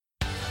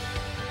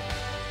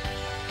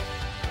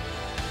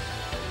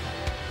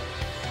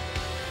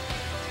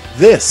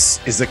This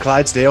is the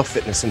Clydesdale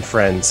Fitness and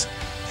Friends.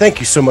 Thank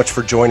you so much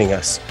for joining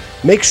us.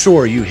 Make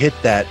sure you hit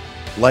that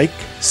like,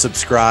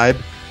 subscribe,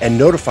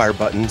 and notifier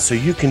button so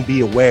you can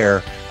be aware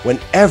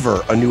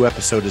whenever a new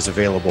episode is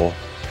available.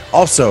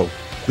 Also,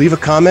 leave a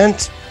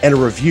comment and a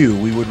review.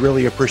 We would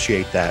really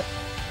appreciate that.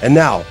 And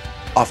now,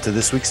 off to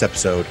this week's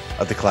episode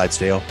of the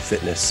Clydesdale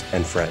Fitness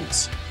and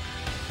Friends.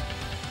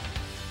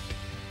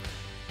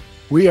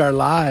 We are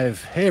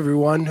live. Hey,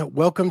 everyone.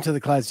 Welcome to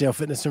the Clydesdale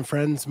Fitness and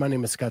Friends. My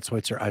name is Scott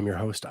Schweitzer. I'm your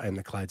host. I am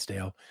the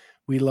Clydesdale.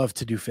 We love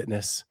to do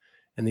fitness,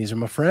 and these are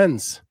my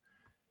friends.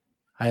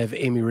 I have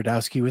Amy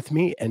Radowski with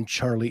me and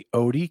Charlie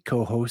Odie,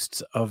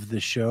 co-hosts of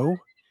the show.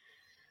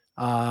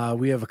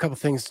 We have a couple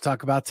things to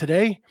talk about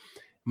today.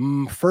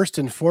 First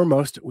and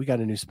foremost, we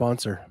got a new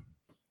sponsor.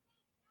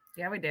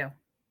 Yeah, we do.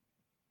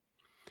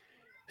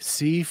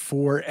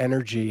 C4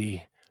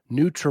 Energy,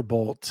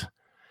 Nutrabolt.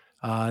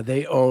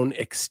 They own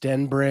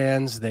Extend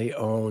brands. They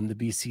own the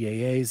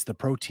BCAAs, the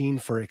protein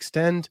for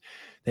Extend.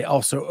 They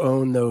also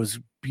own those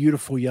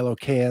beautiful yellow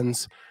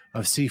cans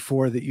of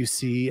C4 that you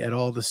see at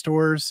all the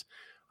stores.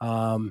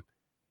 I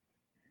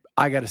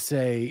got to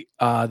say,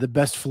 the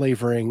best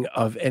flavoring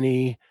of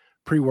any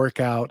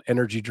pre-workout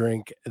energy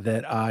drink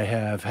that I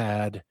have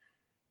had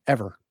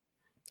ever.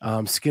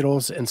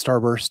 Skittles and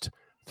Starburst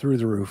through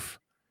the roof.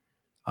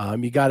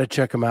 You got to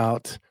check them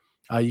out.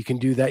 You can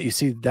do that. You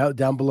see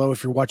down below,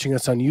 if you're watching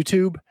us on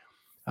YouTube,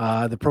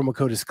 the promo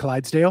code is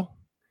Clydesdale,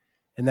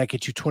 and that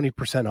gets you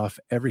 20% off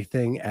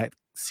everything at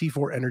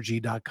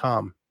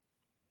c4energy.com.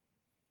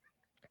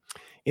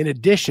 In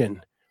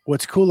addition,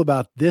 what's cool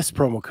about this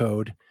promo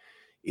code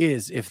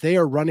is if they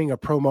are running a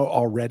promo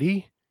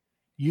already,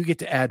 you get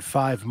to add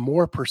 5%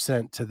 more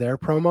to their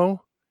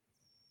promo.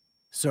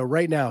 So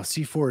right now,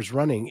 C4 is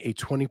running a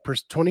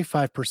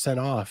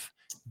 25% off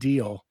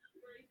deal.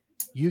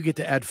 You get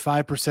to add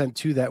 5%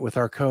 to that with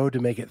our code to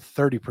make it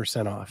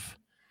 30% off.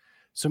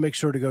 So make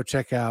sure to go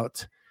check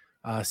out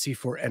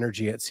C4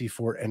 Energy at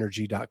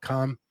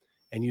c4energy.com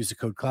and use the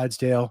code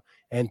Clydesdale.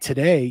 And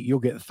today you'll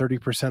get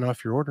 30%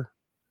 off your order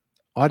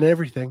on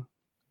everything.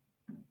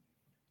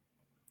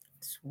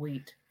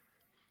 Sweet.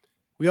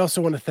 We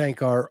also want to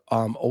thank our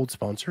old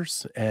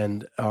sponsors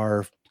and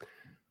our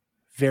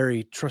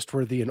very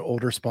trustworthy and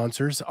older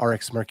sponsors,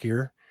 RX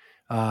Mercure.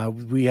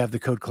 We have the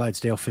code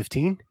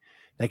Clydesdale15.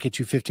 That gets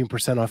you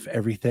 15% off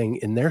everything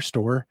in their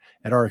store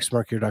at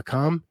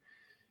rxmercure.com,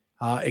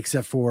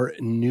 except for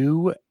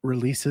new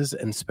releases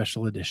and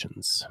special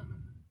editions.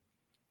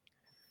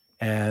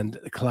 And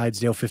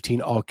Clydesdale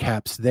 15, all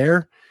caps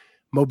there.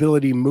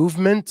 Mobility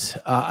Movement.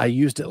 I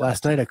used it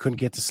last night. I couldn't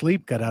get to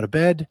sleep. Got out of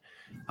bed.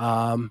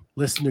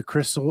 Listened to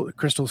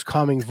Crystal's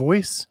calming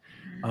voice.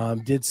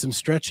 Did some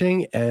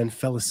stretching and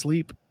fell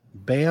asleep.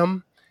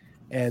 Bam.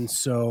 And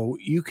so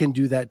you can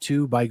do that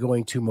too by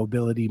going to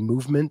Mobility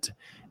Movement.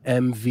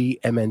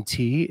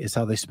 MVMNT is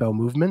how they spell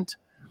movement.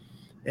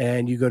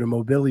 And you go to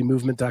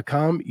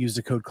mobilitymovement.com, use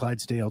the code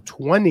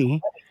Clydesdale20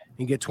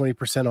 and get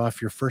 20%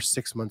 off your first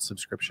 6-month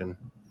subscription.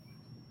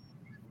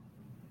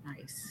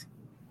 Nice.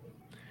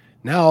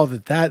 Now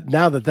that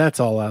that's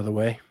all out of the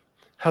way,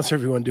 how's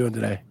everyone doing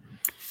today?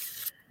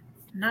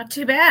 Not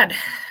too bad.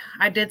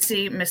 I did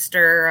see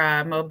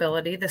Mr.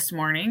 Mobility this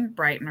morning,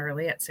 bright and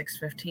early at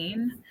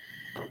 6:15.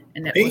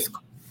 And it was,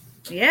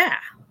 yeah.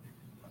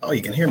 Oh,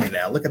 you can hear me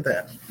now. Look at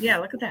that. Yeah,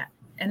 look at that.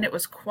 And it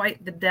was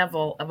quite the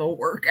devil of a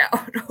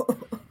workout.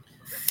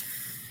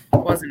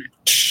 Wasn't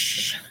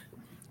it?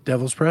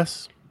 Devil's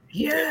press?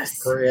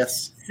 Yes.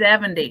 Press.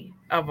 70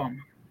 of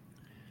them.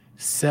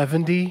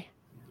 70?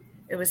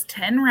 It was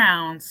 10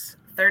 rounds,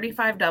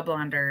 35 double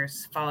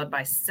unders, followed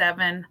by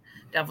 7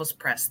 devil's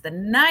press. The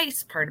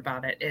nice part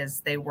about it is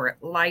they were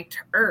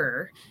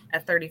lighter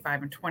at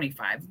 35 and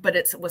 25, but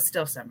it was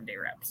still 70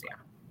 reps, yeah.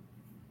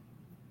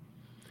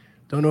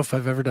 Don't know if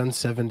I've ever done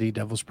 70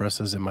 devil's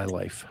presses in my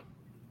life.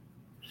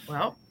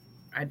 Well,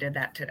 I did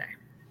that today.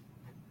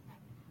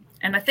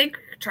 And I think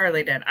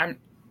Charlie did.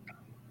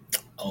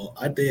 Oh,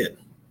 I did.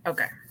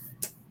 Okay.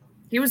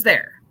 He was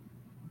there.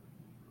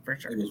 For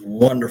sure. It was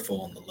wonderful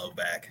on the low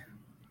back.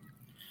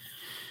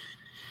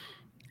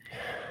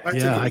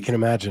 Yeah, I can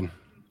imagine.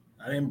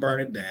 I didn't burn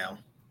it down.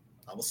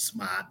 I was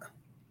smart.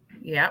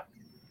 Yep.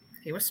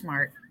 He was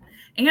smart.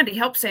 And he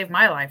helped save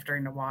my life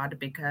during the WOD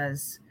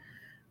because,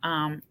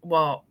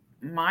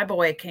 my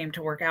boy came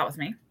to work out with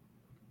me.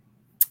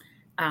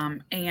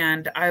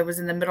 And I was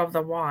in the middle of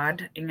the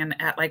WOD, and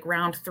at like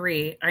round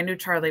 3, I knew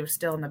Charlie was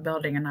still in the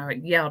building, and I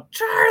yelled,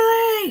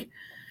 "Charlie!"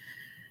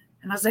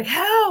 And I was like,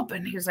 "Help!"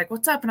 And he was like,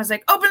 "What's up?" And I was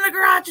like, "Open the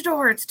garage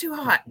door. It's too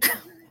hot."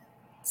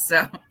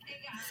 So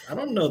I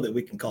don't know that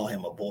we can call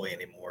him a boy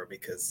anymore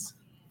because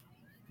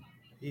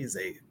he's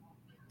a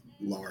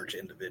large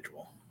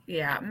individual.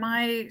 Yeah,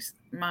 my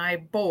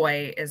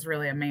boy is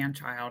really a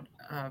man-child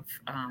of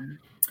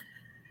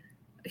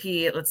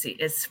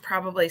it's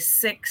probably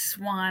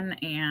 6'1"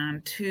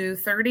 and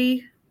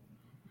 230,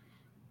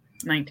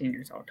 19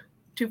 years old.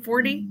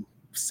 240?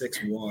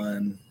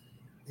 6'1".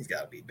 He's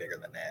got to be bigger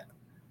than that.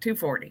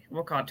 240.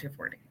 We'll call it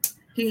 240.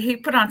 He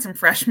put on some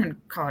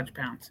freshman college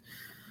pounds.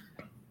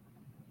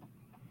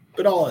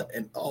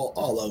 but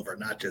all over,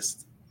 not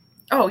just.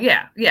 Oh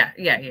yeah.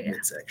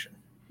 Midsection.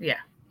 Yeah,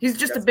 he's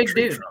just a big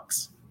dude.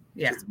 Trunks.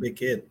 Yeah, just a big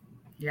kid.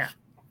 Yeah.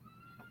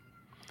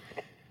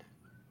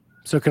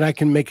 So I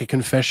can make a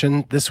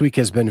confession. This week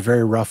has been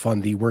very rough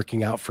on the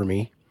working out for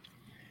me.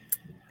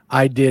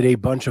 I did a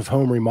bunch of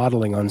home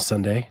remodeling on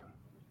Sunday.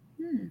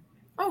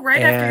 Oh,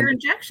 after your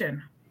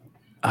injection.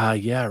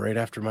 Yeah, right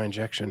after my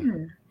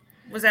injection.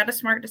 Was that a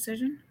smart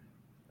decision?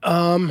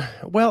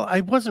 Well,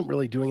 I wasn't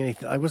really doing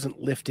anything. I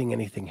wasn't lifting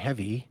anything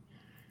heavy,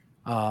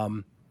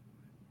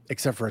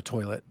 except for a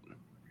toilet.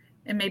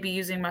 And maybe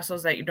using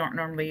muscles that you don't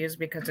normally use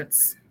because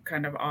it's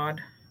kind of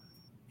odd.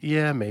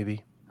 Yeah,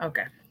 maybe.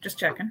 Okay, just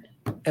checking.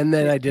 And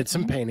then I did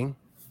some painting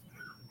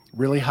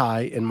really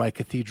high in my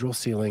cathedral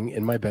ceiling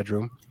in my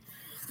bedroom.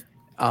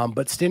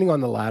 But standing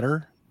on the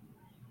ladder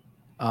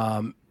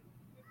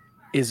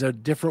is a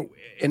different,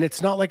 and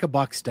it's not like a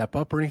box step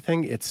up or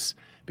anything. It's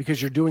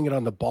because you're doing it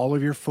on the ball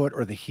of your foot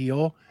or the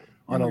heel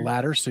on a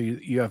ladder. So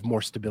you have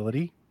more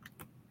stability.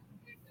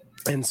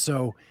 And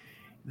so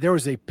there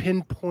was a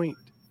pinpoint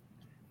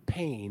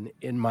pain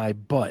in my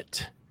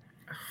butt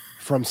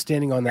from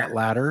standing on that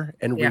ladder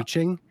and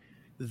reaching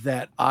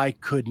that I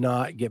could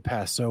not get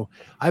past. So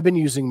I've been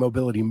using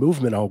mobility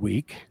movement all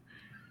week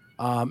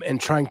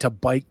and trying to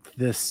bike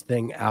this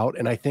thing out.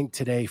 And I think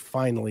today,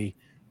 finally,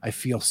 I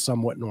feel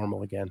somewhat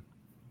normal again.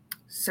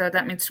 So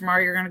that means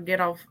tomorrow you're going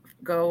to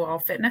go all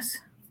fitness?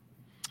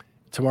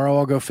 Tomorrow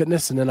I'll go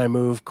fitness, and then I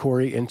move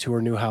Corey into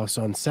her new house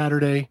on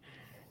Saturday,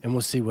 and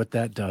we'll see what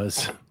that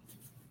does.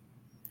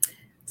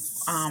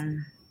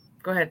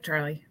 Go ahead,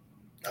 Charlie.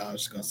 I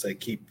was just going to say,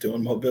 keep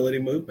doing mobility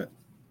movement.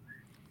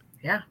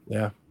 Yeah.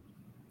 Yeah.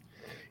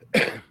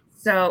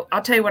 So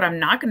I'll tell you what I'm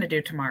not going to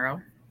do tomorrow.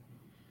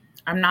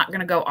 I'm not going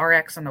to go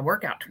RX on the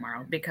workout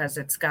tomorrow because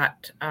it's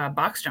got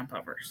box jump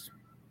overs.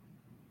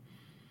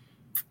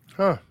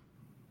 Huh.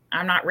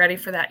 I'm not ready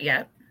for that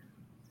yet.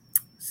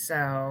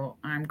 So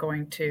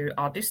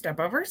I'll do step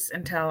overs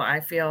until I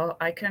feel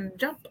I can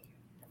jump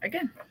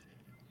again.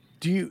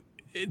 Do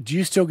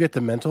you still get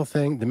the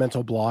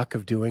mental block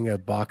of doing a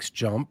box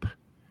jump?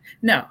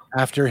 No.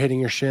 After hitting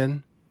your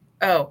shin?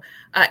 Oh,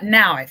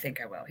 now I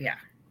think I will. Yeah.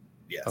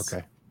 Yes.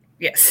 Okay.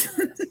 Yes.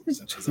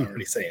 Since she's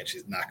already saying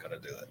she's not going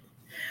to do it.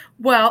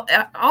 Well,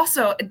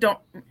 also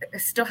I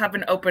still have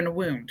an open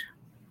wound.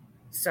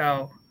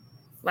 So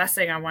last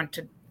thing I want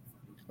to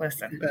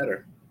listen.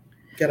 Better.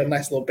 Got a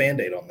nice little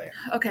Band-Aid on there.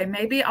 Okay.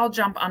 Maybe I'll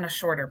jump on a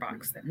shorter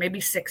box then.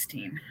 Maybe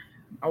 16.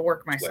 I'll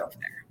work myself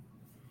there.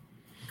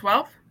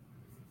 12?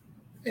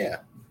 Yeah.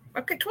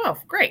 Okay,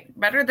 12. Great.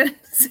 Better than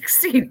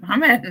 16.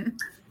 I'm in.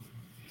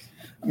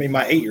 I mean,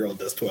 my 8-year-old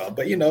does 12,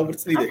 but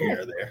it's neither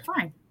here or there.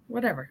 Fine.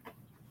 Whatever.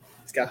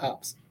 He's got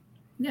hops.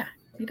 Yeah,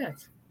 he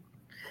does.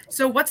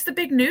 So what's the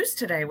big news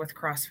today with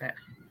CrossFit?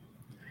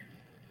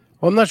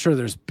 Well, I'm not sure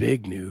there's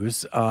big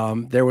news.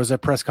 There was a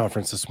press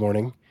conference this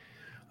morning.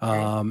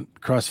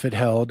 CrossFit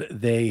held.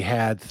 They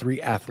had 3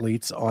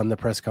 athletes on the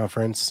press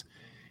conference.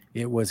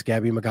 It was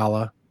Gabby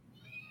Magala,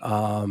 Guy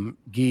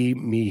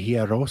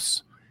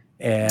Mijaros,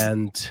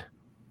 and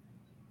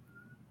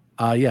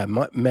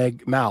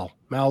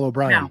Mal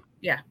O'Brien. Mal.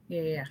 Yeah.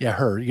 Yeah,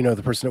 her.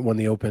 The person that won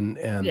the Open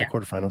and the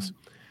quarterfinals.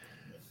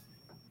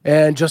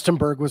 And Justin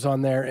Berg was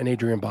on there, and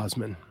Adrian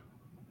Bosman.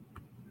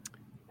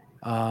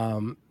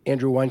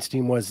 Andrew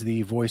Weinstein was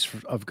the voice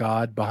of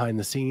God behind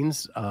the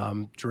scenes,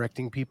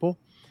 directing people.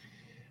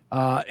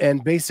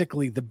 And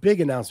basically, the big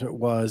announcement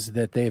was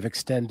that they've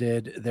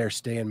extended their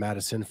stay in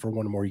Madison for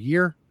 1 more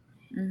year.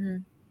 Mm-hmm.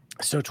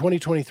 So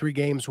 2023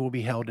 games will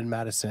be held in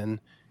Madison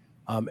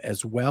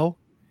as well.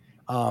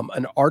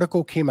 An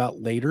article came out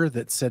later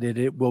that said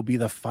it will be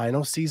the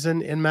final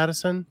season in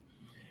Madison.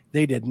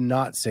 They did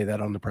not say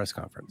that on the press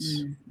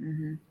conference.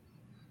 Mm-hmm.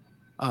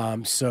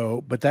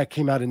 But that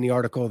came out in the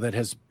article that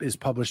is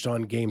published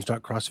on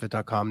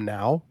games.crossfit.com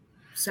now.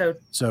 So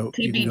TBD.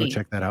 You can go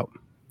check that out.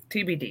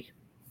 TBD.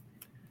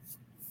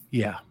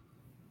 Yeah.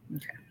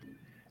 Okay.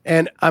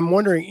 And I'm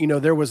wondering,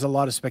 there was a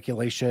lot of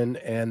speculation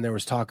and there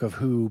was talk of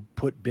who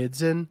put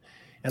bids in.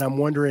 And I'm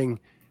wondering,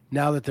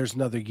 now that there's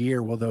another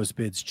year, will those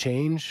bids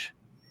change?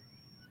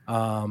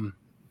 Because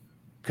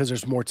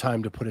there's more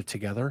time to put it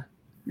together.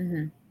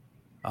 Mm-hmm.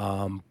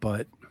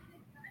 But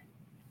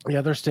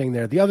yeah, they're staying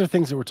there. The other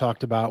things that were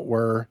talked about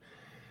were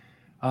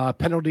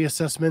penalty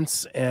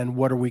assessments and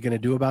what are we going to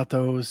do about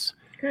those?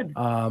 Good.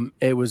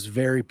 It was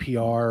very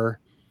PR,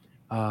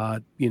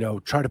 try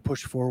to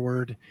push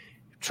forward,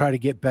 try to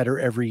get better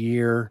every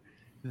year.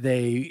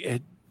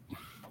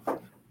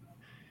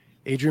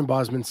 Adrian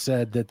Bosman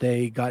said that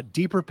they got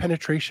deeper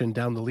penetration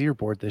down the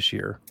leaderboard this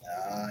year.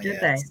 Did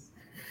they?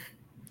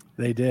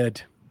 They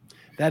did.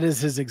 That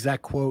is his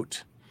exact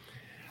quote.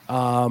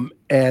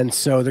 And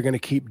so they're going to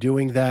keep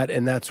doing that.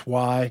 And that's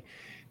why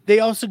they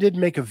also did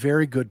make a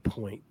very good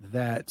point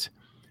that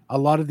a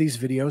lot of these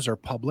videos are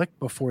public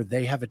before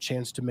they have a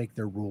chance to make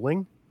their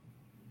ruling.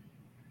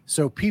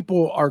 So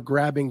people are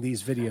grabbing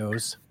these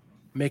videos,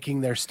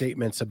 making their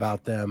statements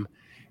about them,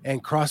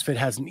 and CrossFit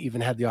hasn't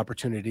even had the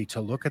opportunity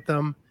to look at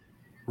them,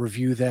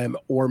 review them,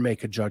 or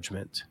make a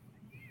judgment.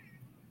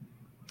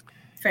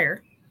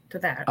 Fair to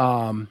that.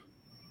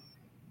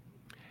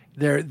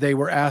 They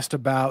were asked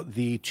about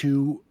the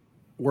 2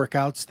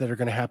 workouts that are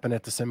going to happen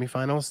at the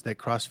semifinals that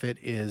CrossFit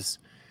is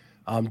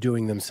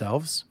doing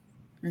themselves,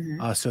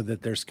 so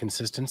that there's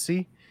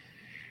consistency,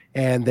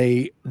 and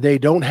they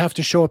don't have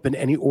to show up in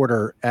any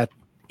order at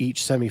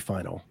each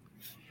semifinal.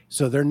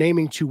 So they're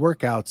naming 2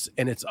 workouts,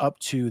 and it's up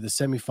to the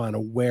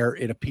semifinal where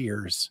it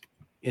appears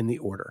in the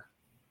order.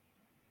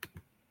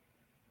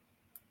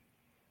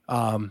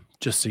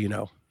 Just so you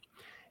know.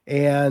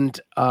 And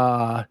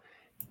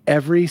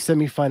every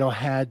semifinal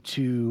had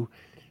to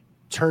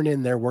turn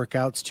in their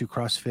workouts to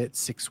CrossFit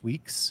 6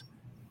 weeks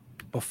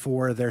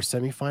before their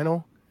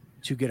semifinal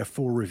to get a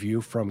full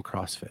review from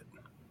CrossFit,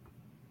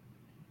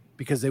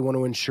 because they want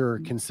to ensure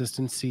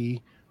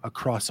consistency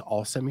across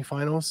all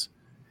semifinals.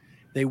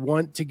 They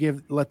want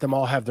to let them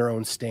all have their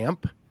own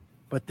stamp,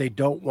 but they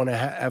don't want to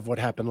have what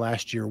happened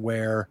last year,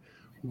 where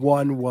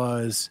one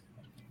was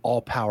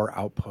all power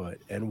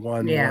output and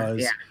one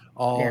was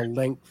all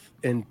length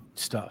and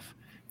stuff.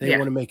 They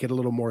want to make it a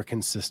little more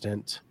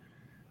consistent.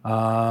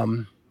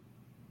 And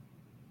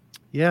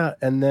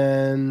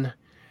then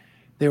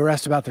they were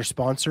asked about their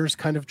sponsors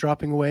kind of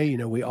dropping away. You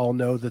know, we all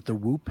know that the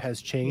Whoop has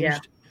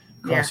changed.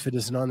 CrossFit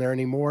isn't on there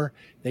anymore.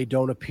 They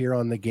don't appear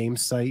on the game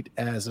site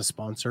as a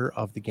sponsor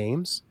of the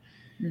games.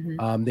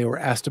 They were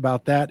asked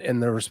about that,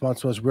 and their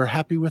response was, we're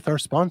happy with our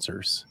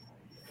sponsors.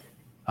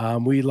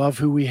 We love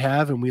who we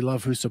have, and we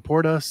love who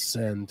support us.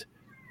 And,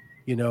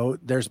 you know,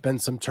 there's been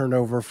some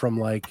turnover from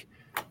like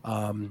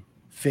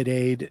Fit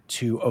Aid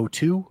to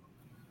O2.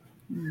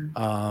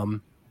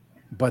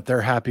 But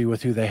they're happy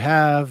with who they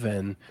have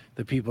and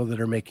the people that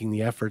are making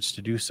the efforts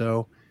to do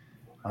so.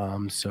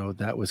 So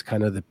that was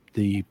kind of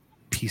the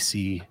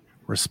PC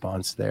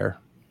response there.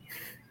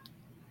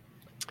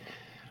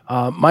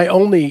 My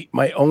only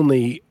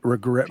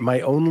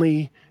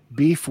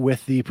beef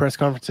with the press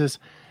conferences,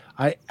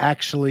 I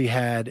actually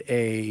had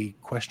a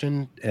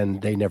question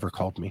and they never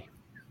called me.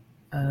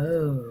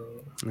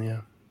 Oh.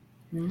 Yeah.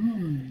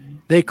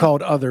 They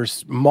called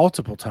others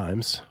multiple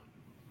times.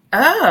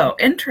 Oh,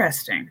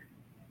 interesting.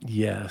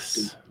 Yes.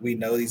 Do we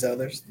know these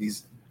others?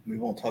 We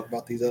won't talk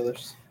about these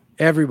others.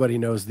 Everybody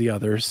knows the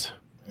others.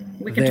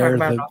 We can talk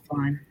about it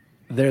offline.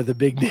 They're the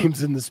big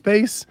names in the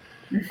space.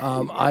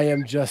 I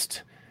am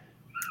just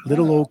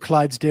little old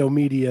Clydesdale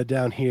Media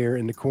down here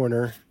in the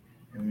corner.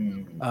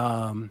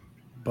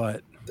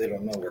 But they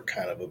don't know we're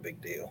kind of a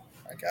big deal.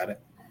 I got it.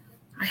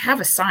 I have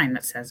a sign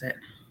that says it.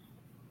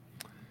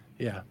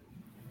 Yeah.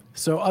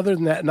 So other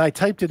than that, and I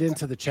typed it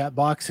into the chat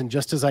box, and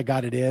just as I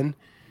got it in,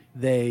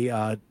 they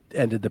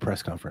ended the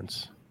press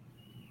conference.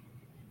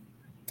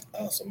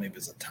 Oh, so maybe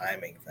it's a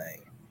timing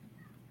thing.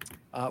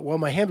 Well,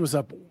 my hand was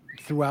up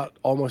throughout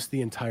almost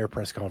the entire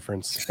press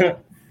conference.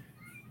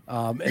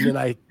 And then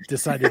I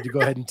decided to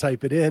go ahead and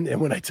type it in.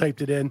 And when I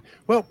typed it in,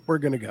 well, we're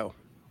going to go.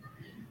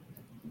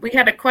 We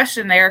had a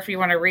question there if you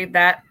want to read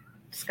that,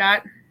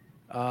 Scott.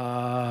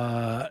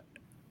 I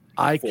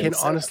can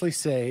honestly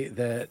say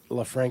that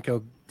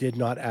LaFranco did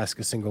not ask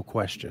a single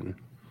question.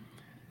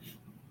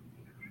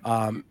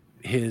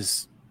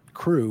 His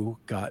crew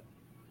got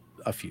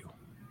a few.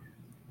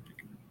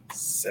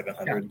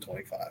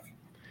 725.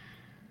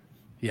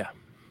 Yeah.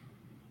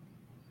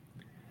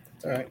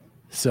 All right.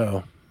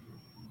 So.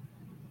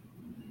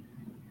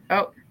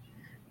 Oh.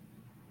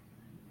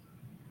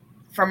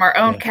 From our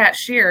own Cat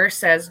Shearer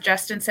says,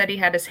 Justin said he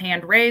had his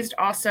hand raised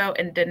also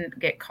and didn't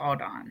get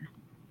called on.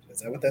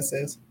 Is that what that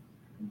says?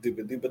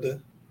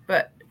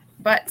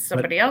 But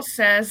somebody else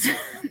says,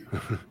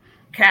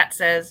 Cat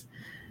says,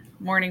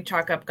 Morning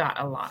Chalk Up got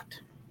a lot.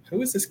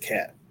 Who is this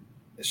Cat?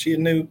 Is she a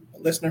new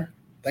listener?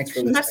 Thanks for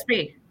listening. Must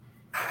be.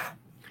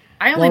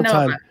 I only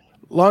know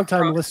long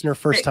time listener,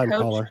 first time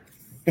caller.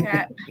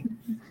 Cat.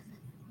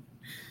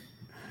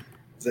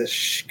 Is that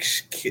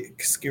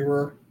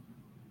Skewer?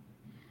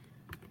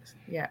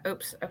 Yeah.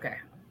 Oops. Okay.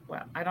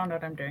 Well, I don't know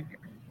what I'm doing here.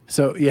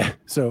 So yeah.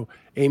 So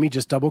Amy,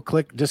 just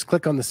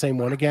click on the same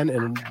one again,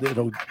 and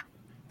it'll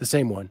the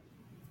same one.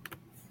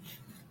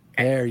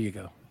 Okay. There you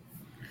go.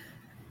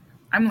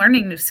 I'm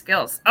learning new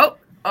skills. Oh,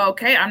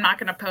 okay. I'm not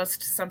going to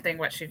post something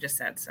what she just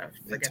said. So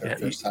forget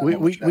that.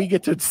 We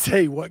get to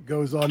say what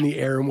goes on the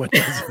air and what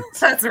doesn't.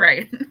 That's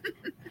right.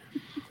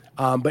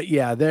 But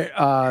yeah,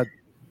 there.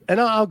 And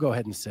I'll go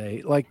ahead and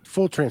say, like,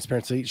 full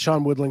transparency,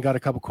 Sean Woodland got a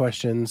couple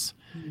questions.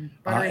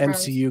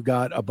 MCU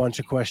got a bunch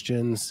of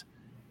questions.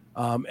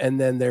 And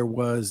then there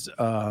was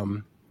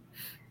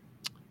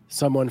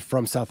someone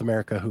from South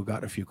America who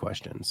got a few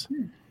questions.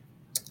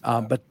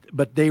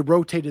 But they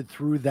rotated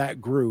through that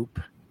group,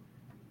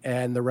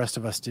 and the rest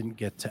of us didn't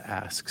get to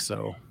ask.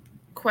 So,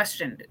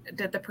 question: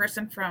 did the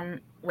person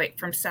from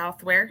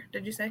South where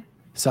did you say?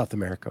 South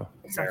America.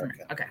 South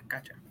America. Okay,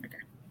 gotcha. Okay,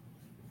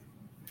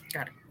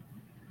 got it.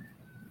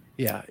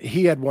 Yeah,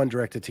 he had one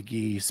directed to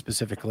Guy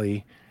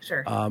specifically.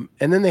 Sure.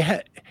 And then they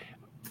had,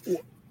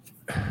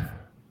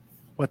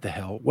 what the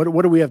hell? What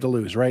do we have to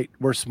lose, right?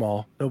 We're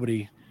small.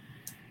 Nobody.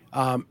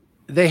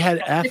 They had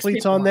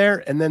athletes on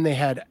there, and then they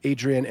had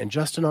Adrian and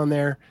Justin on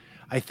there.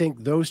 I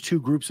think those two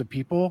groups of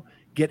people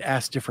get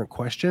asked different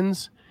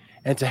questions,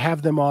 and to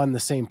have them on the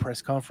same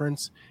press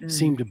conference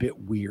seemed a bit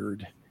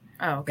weird.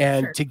 Oh, okay,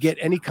 and sure. to get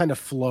any kind of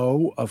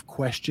flow of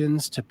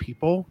questions to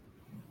people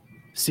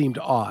seemed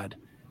odd.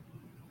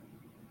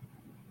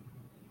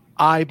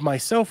 I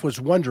myself was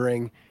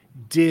wondering,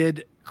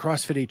 did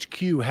CrossFit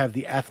HQ have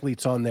the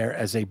athletes on there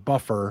as a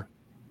buffer?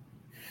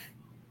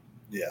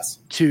 Yes.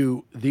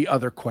 To the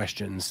other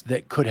questions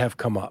that could have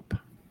come up.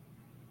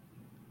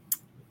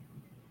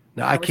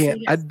 Now I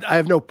can't, yes. I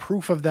have no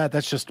proof of that.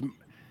 That's just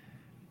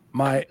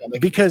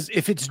because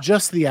if it's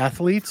just the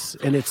athletes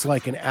and it's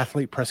like an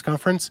athlete press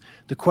conference,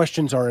 the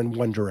questions are in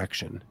one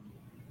direction.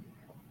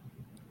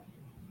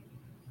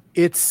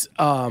 It's,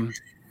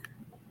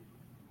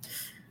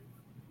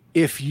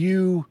 if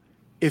you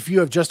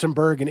have Justin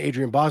Berg and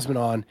Adrian Bosman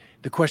on,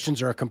 the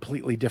questions are a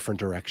completely different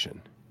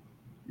direction.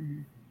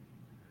 Mm-hmm.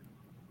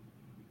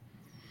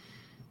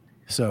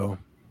 So,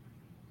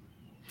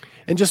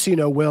 and just so you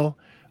know, Will,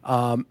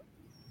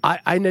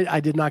 I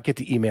did not get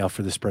the email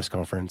for this press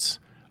conference.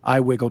 I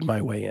wiggled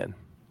my way in.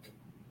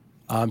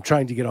 I'm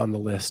trying to get on the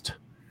list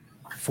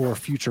for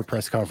future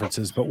press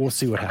conferences, but we'll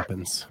see what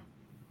happens.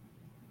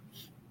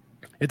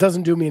 It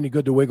doesn't do me any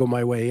good to wiggle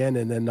my way in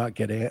and then not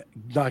get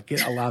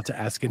allowed to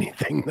ask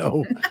anything,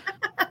 though.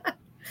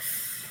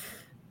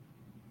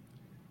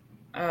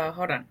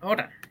 Hold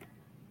on.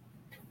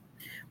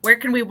 Where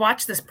can we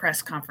watch this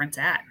press conference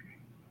at?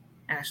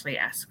 Ashley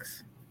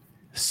asks.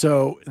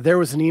 So there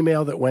was an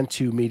email that went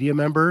to media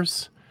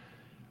members.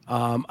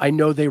 I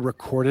know they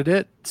recorded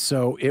it,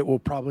 so it will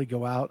probably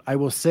go out. I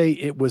will say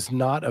it was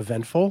not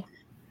eventful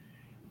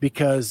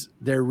because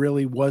there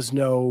really was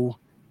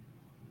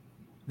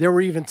there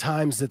were even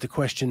times that the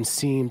questions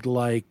seemed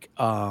like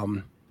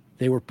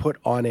they were put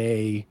on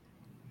a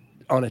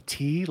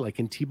tee, like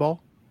in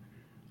T-ball,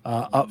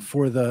 up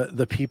for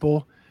the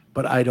people,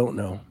 but I don't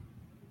know.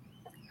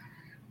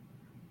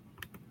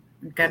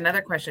 Got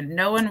another question.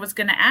 No one was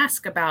going to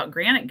ask about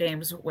Granite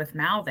Games with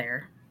Mal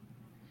there.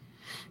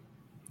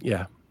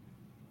 Yeah.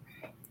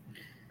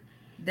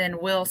 Then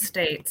Will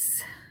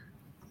states,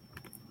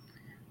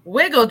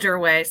 wiggled your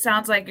way.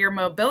 Sounds like your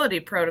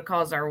mobility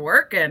protocols are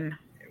working.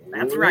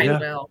 That's right, yeah.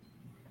 Will.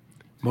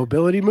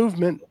 Mobility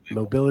movement,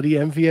 mobility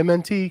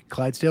MVMNT,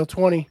 Clydesdale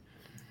 20.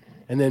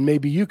 And then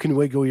maybe you can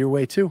wiggle your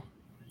way too.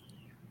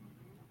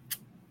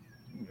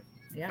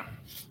 Yeah.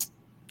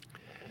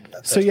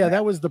 So yeah,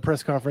 that was the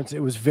press conference.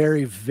 It was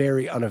very,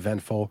 very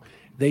uneventful.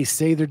 They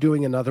say they're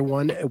doing another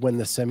one when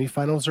the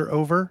semifinals are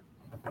over.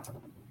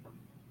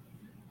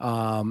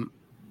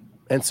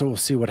 And so we'll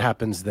see what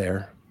happens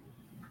there.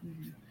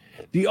 Mm-hmm.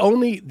 The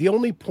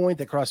only point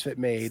that CrossFit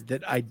made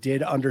that I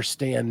did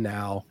understand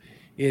now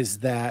is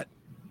that,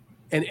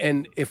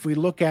 and if we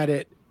look at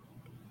it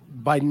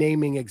by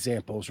naming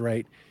examples,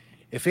 right?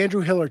 If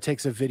Andrew Hiller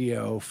takes a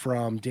video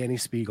from Danny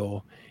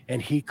Spiegel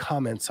and he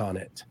comments on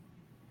it,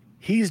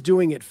 he's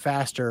doing it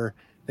faster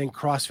than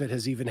CrossFit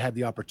has even had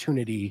the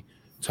opportunity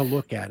to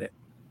look at it.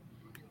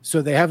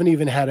 So they haven't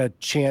even had a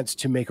chance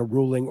to make a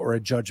ruling or a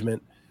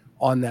judgment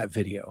on that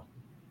video.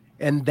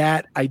 And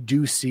that I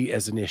do see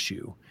as an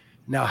issue.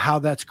 Now, how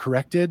that's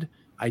corrected,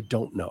 I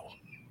don't know.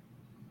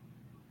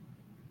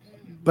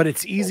 But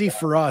it's easy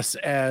for us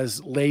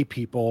as lay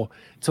people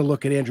to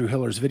look at Andrew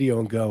Hiller's video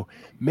and go,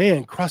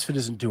 man, CrossFit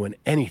isn't doing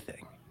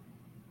anything.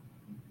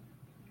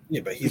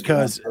 Yeah, but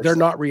because they're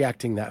not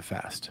reacting that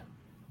fast.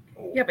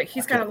 Yeah, but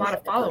he's got a lot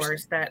of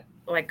followers that,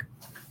 like,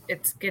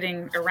 it's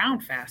getting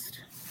around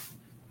fast.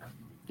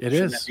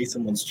 Shouldn't that be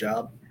someone's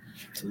job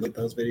to look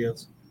those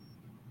videos?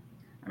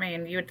 I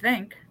mean, you would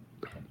think.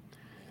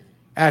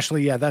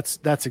 Ashley, yeah,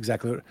 that's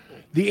exactly what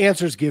the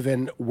answers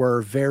given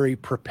were. Very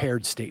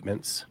prepared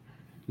statements,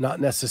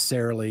 not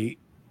necessarily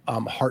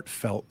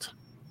heartfelt,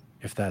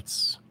 if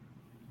that's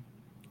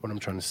what I'm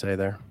trying to say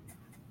there.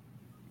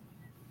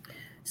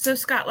 So,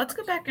 Scott, let's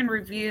go back and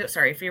review.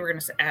 Sorry, if you were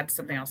going to add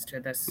something else to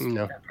this.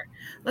 No.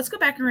 Let's go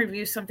back and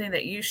review something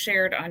that you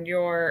shared on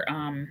your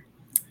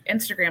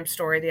Instagram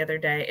story the other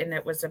day. And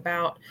it was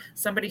about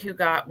somebody who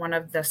got one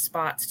of the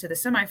spots to the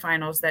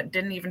semifinals that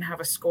didn't even have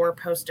a score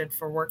posted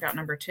for workout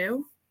number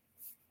 2.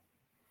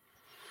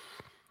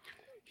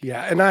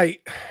 Yeah. And I've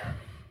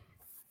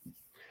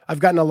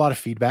gotten a lot of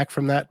feedback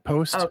from that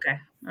post. Okay.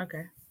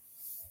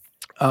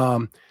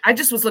 I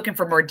just was looking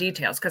for more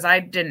details because I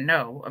didn't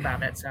know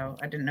about it. So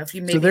I didn't know if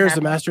you maybe. So there's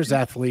a Masters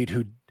athlete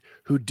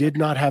who did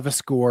not have a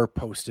score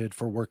posted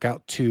for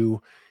workout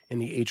 2 in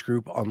the age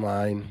group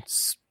online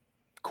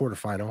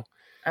quarterfinal.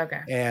 Okay.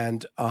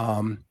 And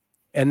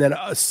then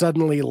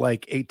suddenly,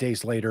 like 8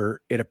 days later,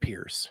 it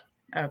appears.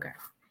 Okay.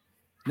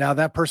 Now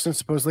that person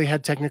supposedly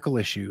had technical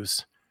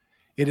issues.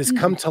 It has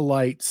come to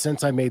light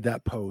since I made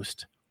that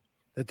post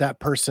that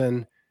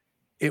person,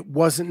 it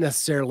wasn't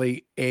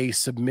necessarily a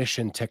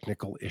submission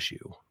technical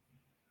issue,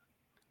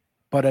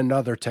 but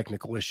another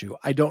technical issue.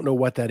 I don't know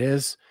what that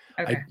is.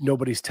 Okay.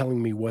 Nobody's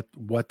telling me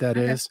what that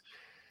is,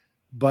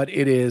 but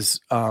it is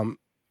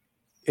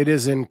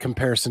in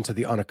comparison to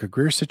the Annika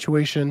Greer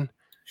situation.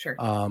 Sure.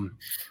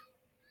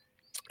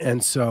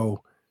 And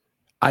so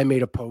I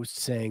made a post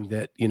saying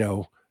that,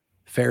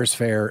 fair's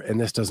fair, and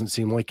this doesn't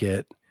seem like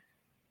it.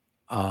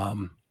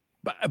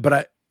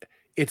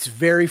 It's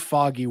very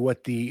foggy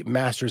what the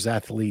Masters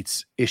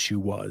athletes issue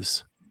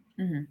was.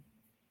 Mm-hmm.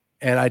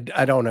 And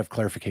I don't have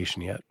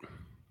clarification yet.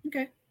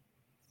 Okay.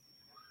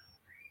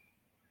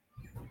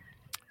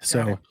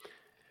 So,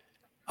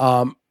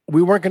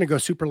 we weren't going to go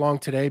super long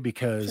today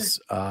because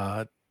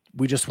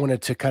we just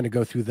wanted to kind of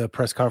go through the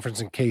press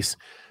conference in case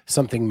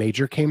something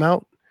major came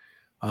out.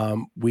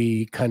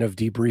 We kind of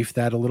debriefed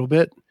that a little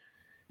bit,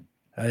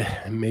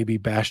 maybe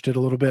bashed it a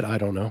little bit. I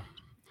don't know.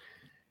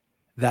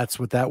 That's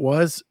what that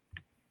was.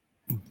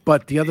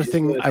 But the other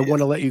thing I want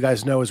to let you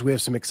guys know is we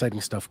have some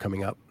exciting stuff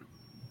coming up.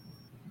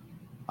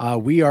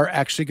 We are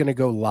actually going to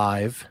go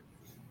live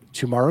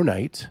tomorrow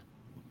night,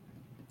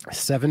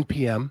 7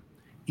 p.m.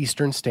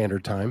 Eastern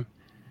Standard Time,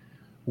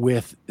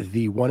 with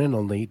the one and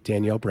only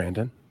Danielle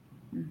Brandon.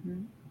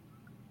 Mm-hmm.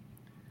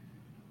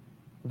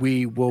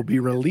 We will be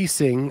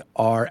releasing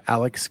our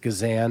Alex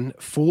Gazan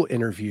full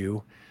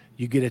interview.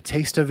 You get a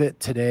taste of it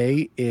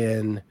today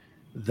in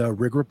the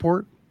Rig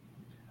Report,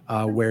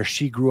 where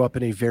she grew up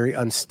in a very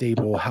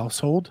unstable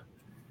household,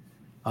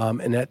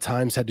 and at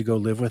times had to go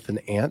live with an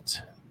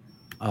aunt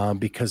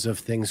because of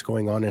things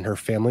going on in her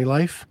family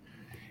life.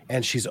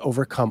 And she's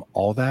overcome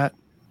all that.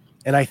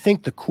 And I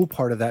think the cool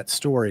part of that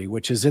story,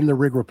 which is in the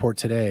Rig Report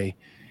today,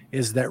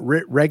 is that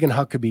Reagan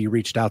Huckabee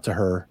reached out to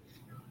her,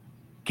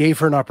 gave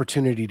her an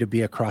opportunity to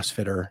be a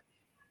CrossFitter,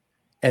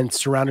 and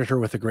surrounded her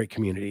with a great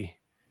community.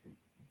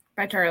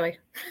 Bye, Charlie.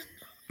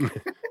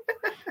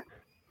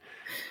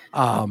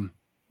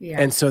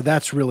 And so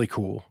that's really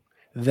cool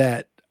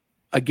that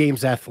a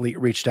games athlete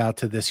reached out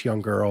to this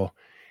young girl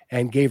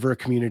and gave her a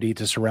community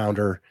to surround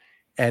her.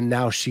 And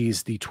now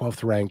she's the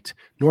 12th ranked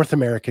North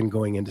American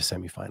going into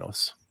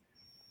semifinals.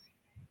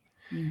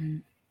 Mm-hmm.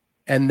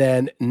 And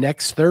then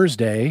next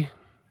Thursday,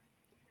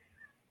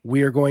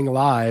 we are going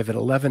live at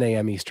 11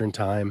 a.m. Eastern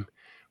Time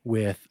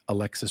with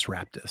Alexis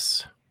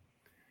Raptis,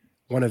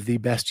 one of the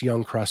best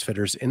young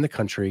CrossFitters in the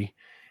country,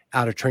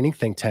 out of Training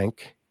Think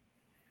Tank.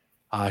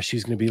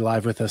 She's going to be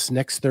live with us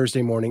next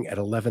Thursday morning at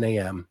 11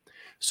 a.m.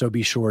 So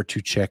be sure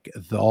to check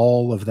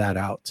all of that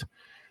out.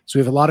 So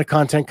we have a lot of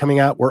content coming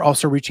out. We're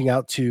also reaching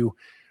out to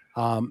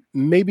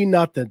maybe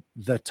not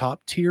the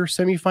top tier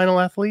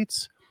semifinal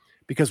athletes,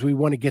 because we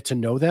want to get to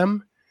know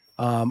them.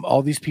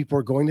 All these people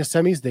are going to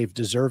semis. They've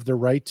deserved the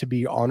right to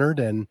be honored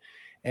and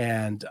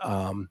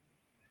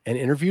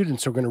interviewed. And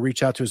so we're going to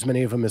reach out to as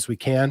many of them as we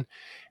can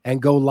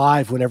and go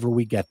live whenever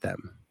we get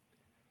them.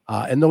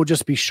 And they'll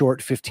just be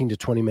short 15 to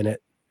 20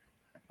 minute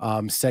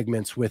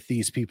segments with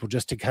these people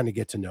just to kind of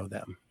get to know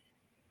them.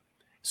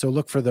 So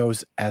look for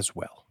those as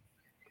well.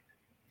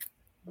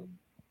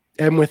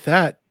 And with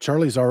that,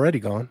 Charlie's already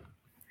gone.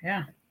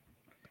 Yeah.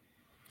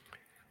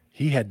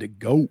 He had to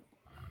go.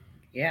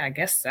 Yeah, I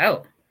guess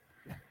so.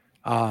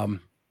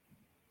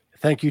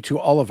 Thank you to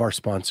all of our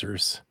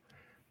sponsors: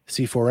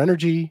 C4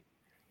 Energy,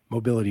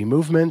 Mobility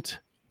Movement,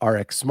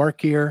 RX Smart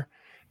Gear.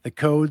 The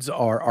codes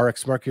are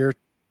RX Smart Gear,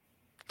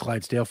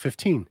 Clydesdale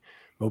 15,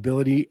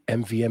 Mobility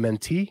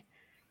MVMNT,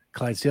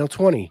 Clydesdale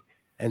 20,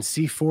 and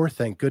C4,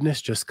 thank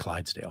goodness, just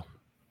Clydesdale.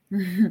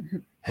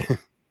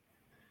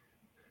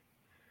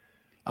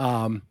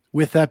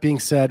 With that being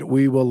said,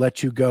 we will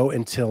let you go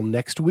until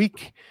next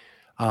week.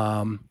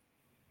 Thank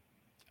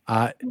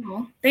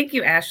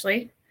you,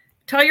 Ashley.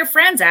 Tell your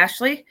friends,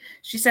 Ashley.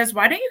 She says,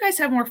 why don't you guys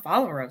have more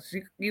followers?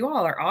 You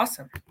all are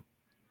awesome.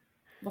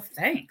 Well,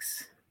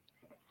 thanks.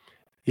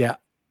 Yeah.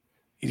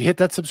 You hit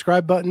that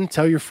subscribe button,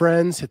 tell your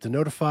friends, hit the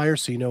notifier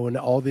so you know when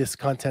all this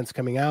content's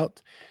coming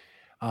out.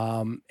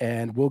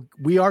 And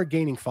we are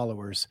gaining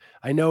followers.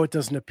 I know it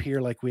doesn't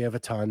appear like we have a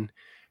ton,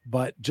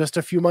 but just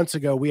a few months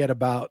ago, we had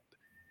about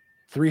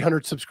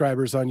 300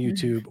 subscribers on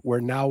YouTube.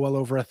 We're now well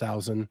over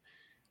 1,000.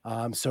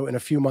 So in a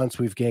few months,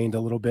 we've gained a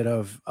little bit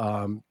of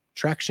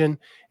traction,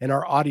 and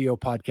our audio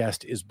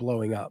podcast is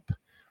blowing up.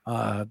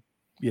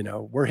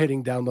 We're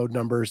hitting download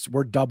numbers.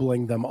 We're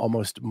doubling them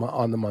almost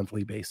on the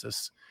monthly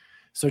basis.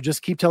 So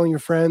just keep telling your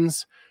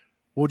friends.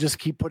 We'll just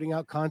keep putting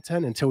out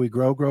content until we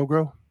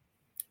grow.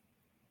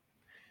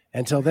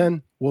 Until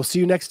then, we'll see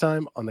you next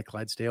time on the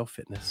Clydesdale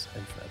Fitness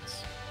and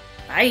Friends.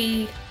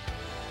 Bye.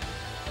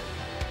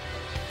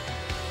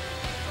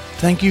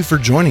 Thank you for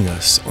joining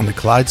us on the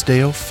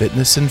Clydesdale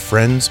Fitness and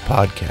Friends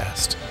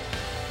podcast.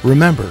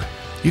 Remember,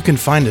 you can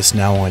find us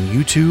now on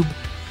YouTube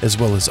as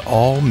well as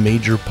all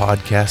major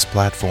podcast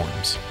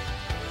platforms.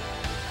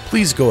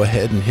 Please go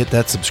ahead and hit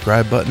that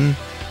subscribe button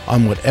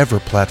on whatever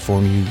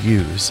platform you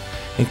use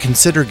and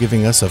consider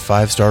giving us a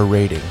 5-star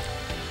rating.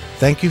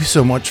 Thank you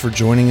so much for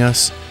joining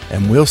us,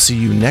 and we'll see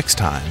you next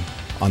time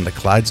on the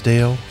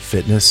Clydesdale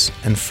Fitness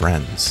and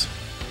Friends.